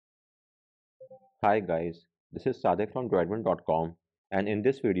Hi guys, this is Sadek from Droidman.com, and in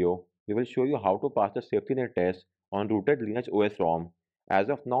this video, we will show you how to pass the SafetyNet test on rooted LineageOS ROM. As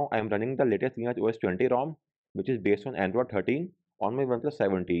of now, I am running the latest LineageOS 20 ROM, which is based on Android 13 on my OnePlus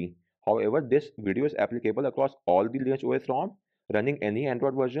 7T. However, this video is applicable across all the LineageOS ROM, running any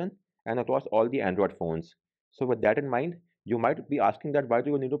Android version, and across all the Android phones. So with that in mind, you might be asking that why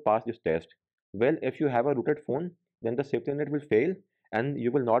do you need to pass this test? Well, if you have a rooted phone, then the SafetyNet will fail and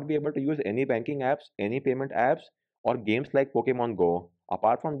you will not be able to use any banking apps, any payment apps, or games like Pokemon Go.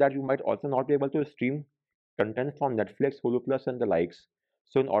 Apart from that, you might also not be able to stream content from Netflix, Hulu Plus, and the likes.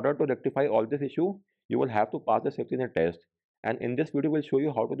 So, in order to rectify all this issue, you will have to pass the safety net test. And in this video, we'll show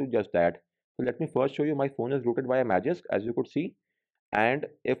you how to do just that. So, let me first show you my phone is rooted via Magisk, as you could see. And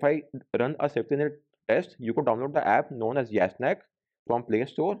if I run a safety net test, you could download the app known as Yasnac from Play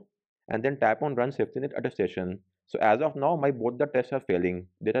Store and then tap on Run Safety Net Attestation. So as of now, my both the tests are failing.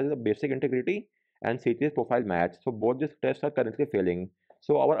 There is a basic integrity and CTS profile match. So both these tests are currently failing.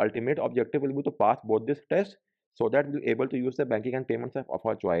 So our ultimate objective will be to pass both these tests so that we'll be able to use the banking and payments app of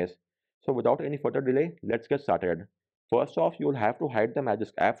our choice. So without any further delay, let's get started. First off, you will have to hide the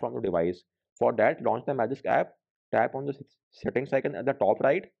Magisk app from your device. For that, launch the Magisk app, tap on the settings icon at the top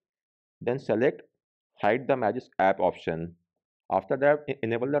right, then select hide the Magisk app option. After that,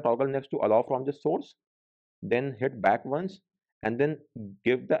 enable the toggle next to allow from the source, then hit back once, and then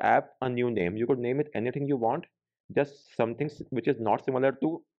give the app a new name. You could name it anything you want, just something which is not similar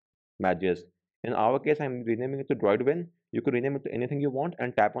to Magisk. In our case, I'm renaming it to Droidwin. You could rename it to anything you want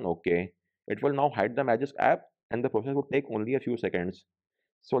and tap on OK. It will now hide the Magisk app, and the process would take only a few seconds.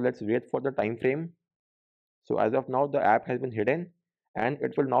 So let's wait for the time frame. So as of now, the app has been hidden, and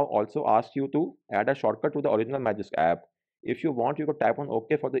it will now also ask you to add a shortcut to the original Magisk app. If you want, you could tap on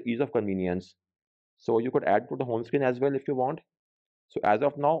OK for the ease of convenience. So you could add to the home screen as well if you want. So as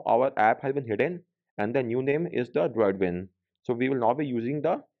of now, our app has been hidden, and the new name is the Droidwin. So we will now be using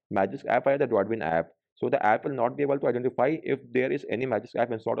the Magisk app via the Droidwin app. So the app will not be able to identify if there is any Magisk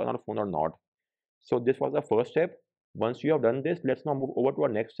app installed on our phone or not. So this was the first step. Once you have done this, let's now move over to our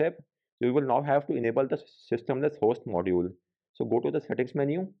next step. So you will now have to enable the systemless host module. So go to the settings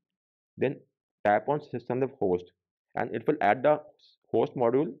menu, then tap on systemless host, and it will add the host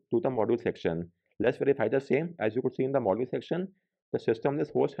module to the module section. Let's verify the same. As you could see in the module section, the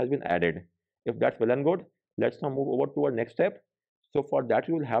systemless host has been added. If that's well and good, let's now move over to our next step. So for that,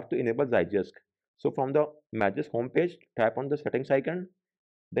 you will have to enable Zygisk. So from the Magisk homepage, tap on the settings icon,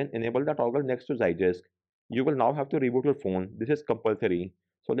 then enable the toggle next to Zygisk. You will now have to reboot your phone. This is compulsory.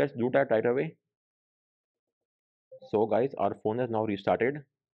 So let's do that right away. So guys, our phone is now restarted.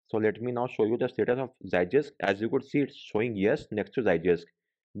 So let me now show you the status of Zygisk. As you could see, it's showing yes next to Zygisk.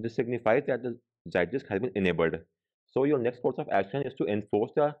 This signifies that the Zygisk has been enabled. So your next course of action is to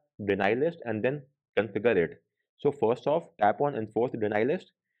enforce the deny list and then configure it. So first off, tap on enforce the deny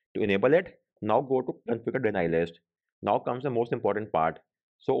list to enable it. Now go to configure deny list. Now comes the most important part.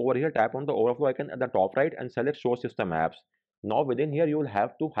 So over here, tap on the overflow icon at the top right and select show system apps. Now within here, you will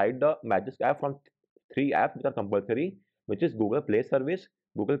have to hide the Magisk app from three apps which are compulsory, which is Google Play Service,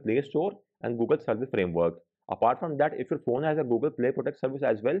 Google Play Store, and Google Service Framework. Apart from that, if your phone has a Google Play Protect service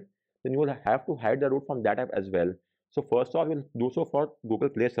as well, then you will have to hide the root from that app as well. So first off, we'll do so for Google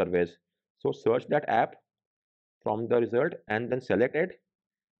Play Service. So search that app from the result and then select it.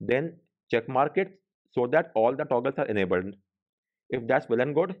 Then check mark it so that all the toggles are enabled. If that's well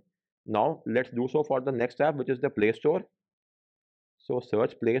and good, now let's do so for the next app, which is the Play Store. So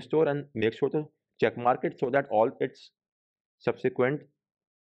search Play Store and make sure to check mark it so that all its subsequent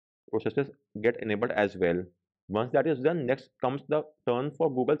processes get enabled as well. Once that is done, next comes the turn for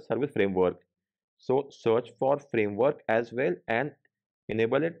Google Service Framework. So search for framework as well and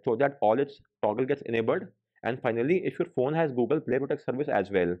enable it so that all its toggle gets enabled. And finally, if your phone has Google Play Protect service as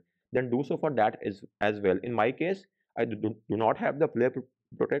well, then do so for that as well. In my case, I do not have the Play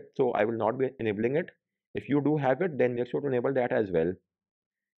Protect, so I will not be enabling it. If you do have it, then make sure to enable that as well.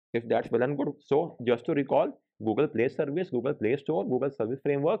 If that's well and good. So just to recall, Google Play Service, Google Play Store, Google Service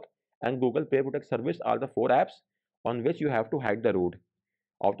Framework, and Google Play Protect Service are the four apps on which you have to hide the root.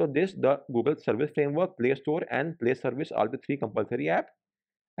 Out of this, the Google Service Framework, Play Store, and Play Service are the three compulsory app,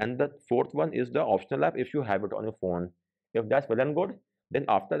 and the fourth one is the optional app if you have it on your phone. If that's well and good, then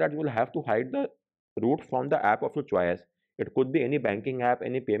after that you will have to hide the root from the app of your choice. It could be any banking app,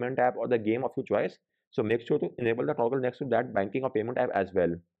 any payment app, or the game of your choice. So make sure to enable the toggle next to that banking or payment app as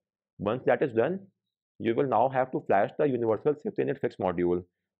well. Once that is done, you will now have to flash the universal safety net fix module.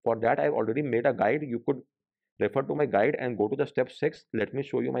 For that, I've already made a guide. You could refer to my guide and go to the step 6. Let me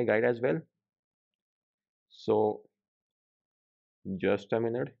show you my guide as well. So just a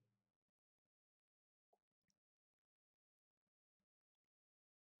minute.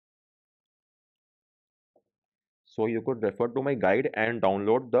 So you could refer to my guide and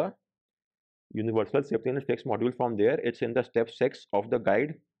download the Universal Safety Net Fix module from there. It's in the step 6 of the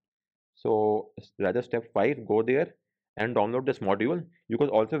guide. So rather step 5, go there and download this module. You could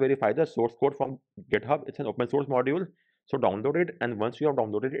also verify the source code from GitHub. It's an open source module. So download it, and once you have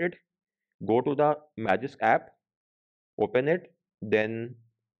downloaded it, go to the Magisk app, open it, then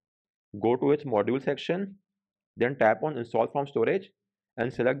go to its module section, then tap on install from storage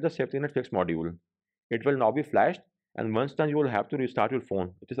and select the SafetyNet Fix module. It will now be flashed, and once done you will have to restart your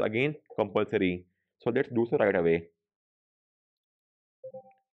phone. It is again compulsory. So let's do so right away.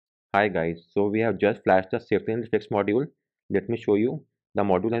 Hi guys, so we have just flashed the SafetyNet Fix module. Let me show you. The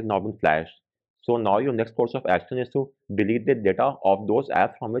module has now been flashed. So now your next course of action is to delete the data of those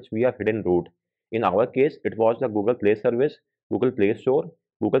apps from which we have hidden root. In our case, it was the Google Play Service, Google Play Store,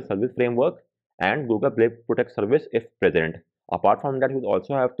 Google Service Framework, and Google Play Protect Service if present. Apart from that, you will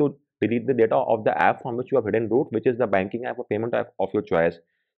also have to delete the data of the app from which you have hidden root, which is the banking app or payment app of your choice.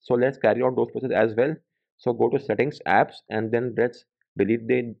 So let's carry out those processes as well. So go to settings, apps, and then let's delete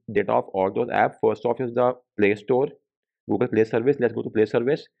the data of all those apps. First off is the Play Store, Google Play Service. Let's go to Play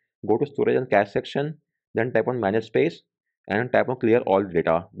Service, go to storage and cache section, then tap on manage space and tap on clear all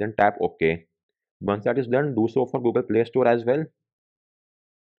data, then tap OK. Once that is done, do so for Google Play Store as well.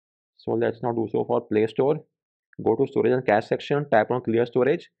 So let's now do so for Play Store. Go to storage and cache section, tap on clear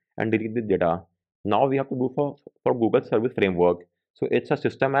storage and delete the data. Now we have to do for Google Service Framework. So it's a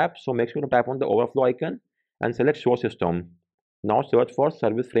system app, so make sure to tap on the overflow icon and select show system. Now search for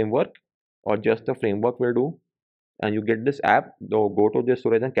service framework or just the framework will do, and you get this app. So go to the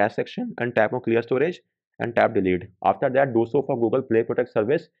storage and cache section and tap on clear storage and tap delete. After that, do so for Google Play Protect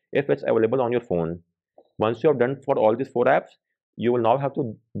service if it's available on your phone. Once you have done for all these 4 apps, you will now have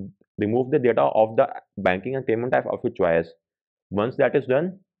to remove the data of the banking and payment app of your choice. Once that is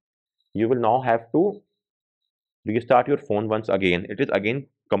done, you will now have to restart your phone once again. It is again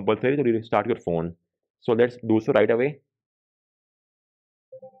compulsory to restart your phone. So let's do so right away.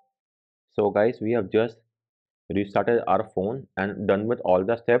 So guys, we have just restarted our phone and done with all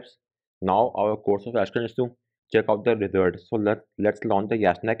the steps. Now our course of action is to check out the results. So let's launch the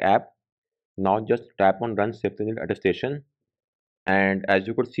Yasnak app. Now just tap on run SafetyNet attestation, and as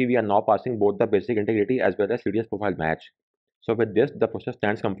you could see, we are now passing both the basic integrity as well as CDS profile match. So with this, the process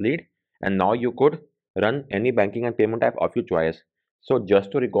stands complete, and now you could run any banking and payment app of your choice. So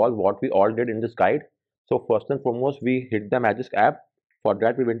just to recall what we all did in this guide. So first and foremost, we hit the Magisk app. For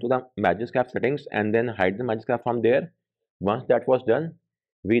that, we went to the Magisk app settings and then hide the Magisk app from there. Once that was done,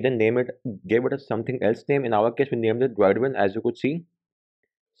 we then gave it a something else name. In our case, we named it Droid1, as you could see.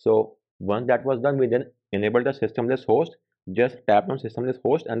 So once that was done, we then enabled the systemless host. Just tap on systemless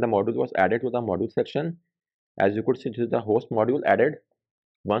host and the module was added to the module section. As you could see, this is the host module added.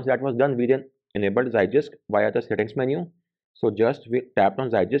 Once that was done, we then enabled Zygisk via the settings menu. So just we tapped on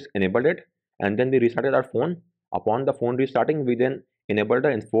Zygisk, enabled it, and then we restarted our phone. Upon the phone restarting, we then enabled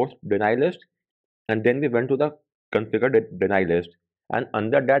the enforced deny list, and then we went to the configure deny list. And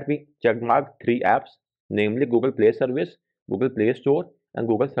under that, we checkmarked 3 apps, namely Google Play Service, Google Play Store, and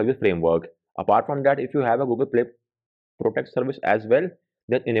Google Service Framework. Apart from that, if you have a Google Play Protect service as well,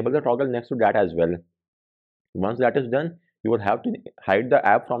 then enable the toggle next to that as well. Once that is done, you will have to hide the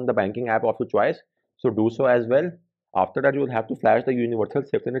app from the banking app of your choice. So do so as well. After that, you will have to flash the Universal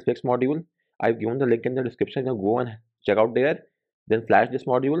SafetyNet Fix module. I've given the link in the description. You can go and check out there. Then flash this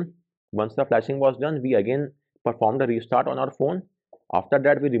module. Once the flashing was done, we again performed the restart on our phone. After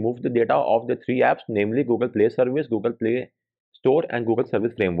that, we removed the data of the 3 apps, namely Google Play Service, Google Play Store, and Google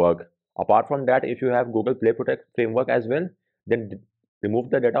Service Framework. Apart from that, if you have Google Play Protect framework as well, then remove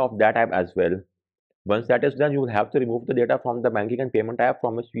the data of that app as well. Once that is done, you will have to remove the data from the banking and payment app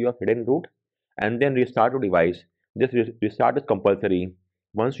from which you have hidden root and then restart your device. This restart is compulsory.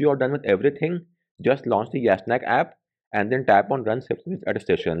 Once you are done with everything, just launch the Yasnak app and then tap on run SafetyNet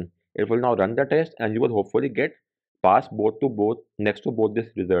attestation. It will now run the test and you will hopefully get pass next to both this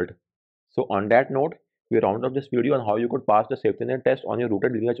result. So on that note, we round up this video on how you could pass the SafetyNet test on your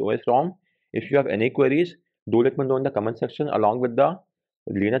rooted LineageOS ROM. If you have any queries, do let me know in the comment section along with the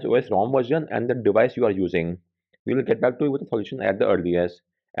LineageOS ROM version and the device you are using. We will get back to you with a solution at the earliest.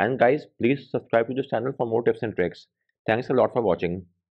 And guys, please subscribe to this channel for more tips and tricks. Thanks a lot for watching.